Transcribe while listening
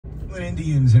Cleveland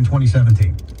Indians in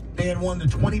 2017. They had won the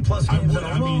 20-plus games in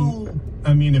a row.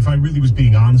 I mean, if I really was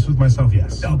being honest with myself,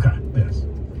 yes. Okay. Yes.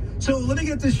 So let me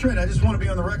get this straight. I just want to be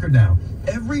on the record now.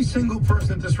 Every single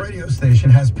person at this radio station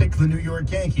has picked the New York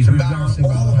Yankees. We've gone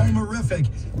all homerific.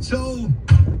 So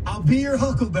I'll be your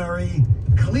Huckleberry.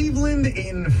 Cleveland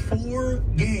in 4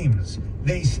 games.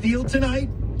 They steal tonight.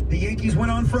 The Yankees win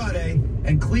on Friday.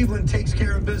 And Cleveland takes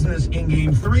care of business in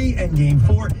Game 3 and Game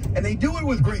 4. And they do it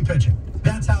with great pitching.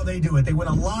 That's how they do it. They win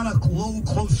a lot of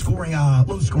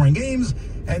low-scoring games.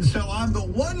 And so I'm the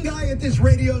one guy at this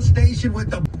radio station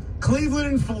with the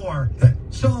Cleveland in 4.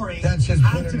 Sorry, that's just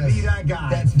bitterness. Had to be that guy.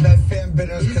 That's Met fan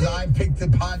bitterness because I picked the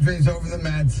Padres over the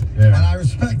Mets, and I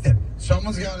respect it.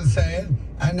 Someone's got to say it,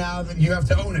 and now that you have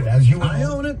to own it, as you will. I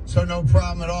own it, so no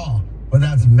problem at all. But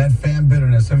that's Met fan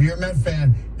bitterness. So if you're a Met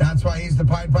fan, that's why he's the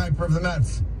Pied Piper of the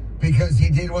Mets, because he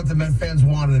did what the Met fans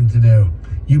wanted him to do.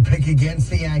 You pick against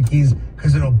the Yankees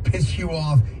because it'll piss you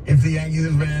off if the Yankees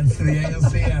advance to the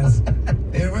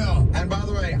ALCS. It will. And by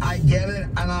the way, I get it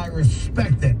and I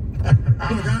respect it.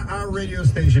 Look, our radio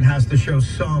station has to show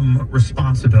some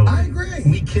responsibility. I agree.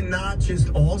 We cannot just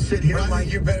all sit here I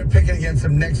think you're better picking against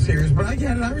them next series, but I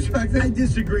get it. I respect it. I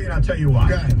disagree, and I'll tell you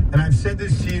why. Okay. And I've said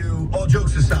this to you, all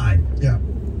jokes aside. Yeah.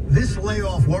 This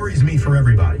layoff worries me for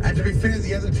everybody. And to be fair,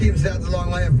 the other teams out the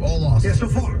long layoff all lost. Yeah, so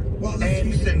far. Well,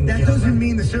 and that doesn't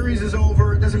mean the series is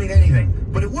over. It doesn't mean anything.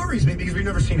 But it worries me because we've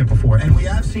never seen it before. And we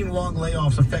have seen long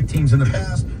layoffs affect teams in the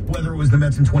past, whether it was the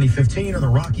Mets in 2015 or the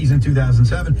Rockies in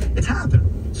 2007. It's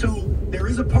happened. So there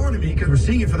is a part of me, because we're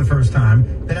seeing it for the first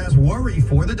time, that has worry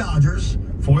for the Dodgers,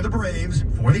 for the Braves,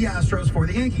 for the Astros, for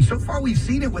the Yankees. So far, we've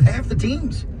seen it with half the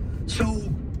teams. So,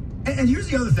 and here's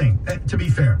the other thing, to be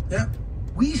fair. Yeah.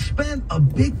 We spent a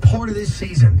big part of this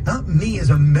season, not me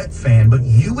as a Met fan, but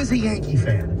you as a Yankee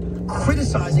fan,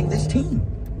 criticizing this team.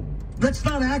 Let's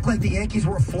not act like the Yankees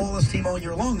were a flawless team all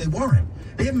year long. They weren't.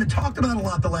 They haven't been talked about a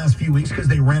lot the last few weeks because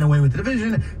they ran away with the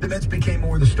division. The Mets became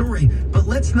more the story. But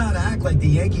let's not act like the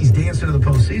Yankees danced into the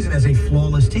postseason as a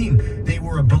flawless team. They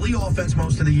were a bully offense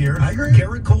most of the year. I agree.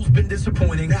 Garrett Cole's been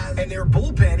disappointing, and their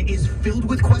bullpen is filled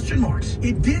with question marks.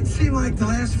 It did seem like the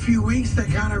last few weeks they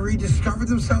kind of rediscovered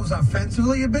themselves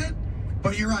offensively a bit.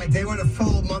 But you're right. They went a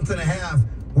full month and a half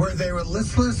where they were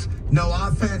listless, no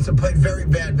offense, and played very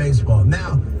bad baseball.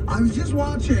 Now, I was just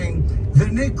watching the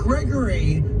Nick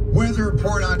Gregory weather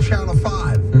report on Channel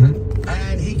 5,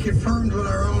 and he confirmed what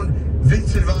our own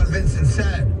Vincent Von Vincent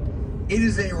said. It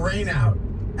is a rain out,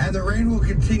 and the rain will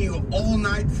continue all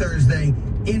night Thursday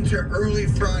into early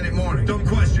Friday morning. Dumb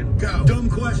question. Go. Dumb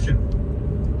question.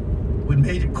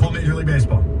 Call Major League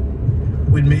Baseball.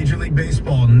 Would Major League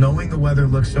Baseball, knowing the weather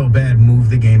looks so bad, move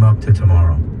the game up to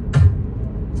tomorrow?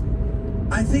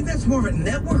 I think that's more of a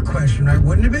network question, right?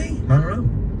 Wouldn't it be? I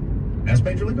don't know. Ask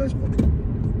Major League Baseball.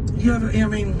 I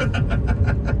mean,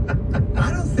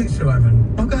 I don't think so,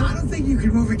 Evan. Okay. I don't think you can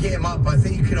move a game up. I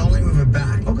think you can only move it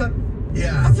back. Okay.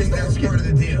 Yeah, I think that's part of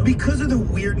the deal. Because of the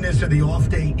weirdness of the off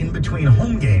day in between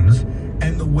home games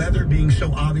and the weather being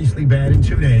so obviously bad in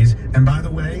 2 days. And by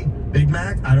the way, Big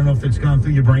Mac, I don't know if it's gone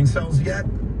through your brain cells yet.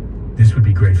 This would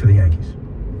be great for the Yankees.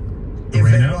 If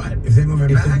they what? If they move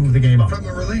it back? If they move the game up. From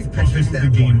a relief pitching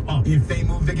standpoint. The game up. If they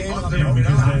move the game up.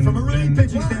 Then, from a relief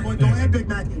pitching standpoint, go ahead, Big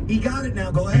Mac. He got it now.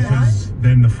 Go ahead. Because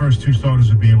then the first 2 starters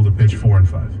would be able to pitch 4 and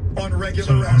 5. On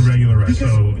regular rest. On regular rest.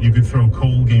 So you could throw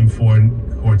Cole game 4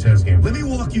 and Cortez game 5. Let me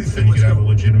walk you through. And you could have a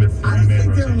legitimate 3-man I don't think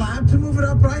rotation. they're allowed to move it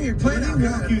up right here. Let me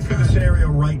walk you through the scenario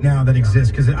right now that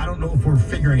exists, because I don't know if we're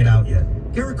figuring it out yet.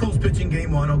 Garrett Cole's pitching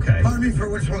game 1, okay. Pardon me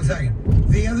for just 1 second.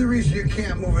 The other reason you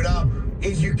can't move it up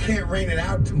is you can't rain it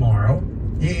out tomorrow.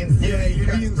 You'd be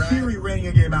in theory raining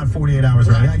a game out 48 hours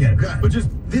early. I get it. Right. But just,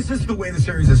 this is the way the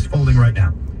series is folding right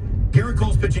now. Garrett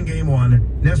Cole's pitching game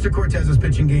 1. Nestor Cortez is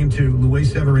pitching game 2.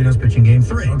 Luis Severino's pitching game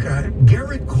 3. Okay.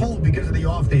 Garrett Cole, because of the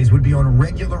off days, would be on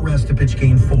regular rest to pitch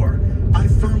game 4. I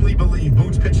firmly believe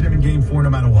Boone's pitching him in game 4 no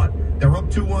matter what. They're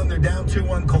up 2-1, they're down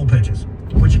 2-1, Cole pitches,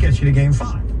 which gets you to game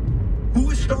 5.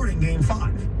 Who is starting game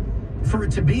 5? For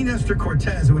it to be Nestor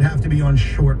Cortez, it would have to be on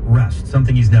short rest,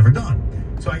 something he's never done.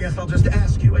 So I guess I'll just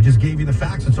ask you. I just gave you the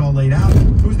facts. It's all laid out.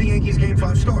 Who's the Yankees game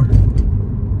 5 starter?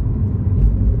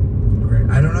 Great.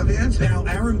 I don't know the answer. Now,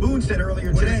 Aaron Boone said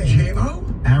earlier today. J-Mo?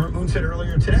 Aaron Boone said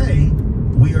earlier today,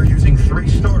 we are using 3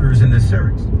 starters in this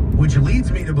series, which leads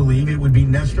me to believe it would be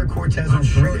Nestor Cortez on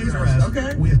 3 days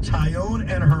rest, with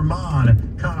Tyone and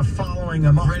Herman kind of following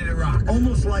him up. Ready to rock.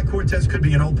 Almost like Cortez could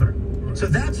be an opener. So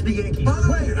that's the Yankees. By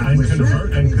the way,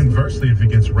 And conversely, if it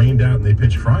gets rained out and they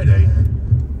pitch Friday,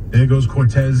 there goes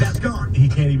Cortez. That's gone. He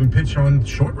can't even pitch on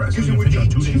short rest. Because it would be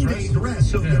 2 days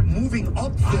rest. So you're moving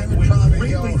up there with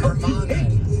greatly.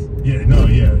 Yeah, no,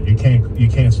 yeah. You can't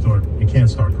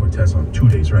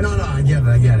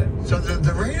So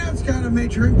the rainout's got a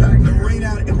major impact. The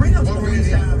rainout's always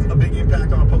have a big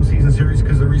impact on a postseason series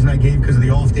because the reason I gave because of the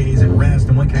off days and rest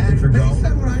and when can pitcher go. Based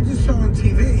on what I just saw on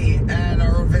TV, and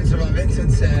our own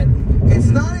Vincent said, it's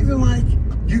not even like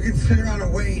you can sit around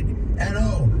and wait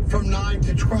and from 9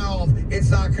 to 12, it's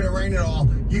not going to rain at all.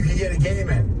 You can get a game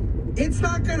in. It's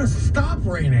not going to stop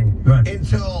raining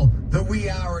until the wee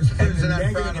hours. And the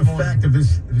negative effect of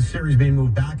this series being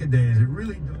moved back a day is it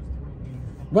really does.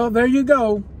 Well, there you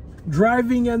go.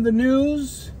 Driving and the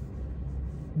News,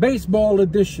 baseball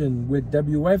edition with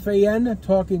WFAN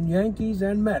talking Yankees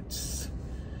and Mets.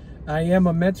 I am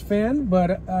a Mets fan,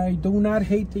 but I do not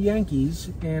hate the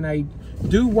Yankees, and I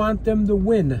do want them to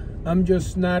win. I'm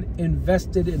just not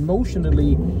invested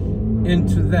emotionally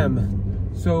into them.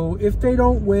 So if they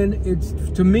don't win,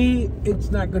 to me,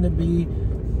 it's not going to be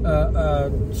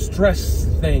a stress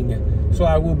thing. So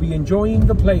I will be enjoying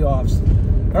the playoffs.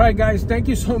 All right, guys, thank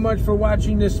you so much for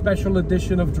watching this special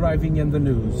edition of Driving in the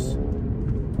News.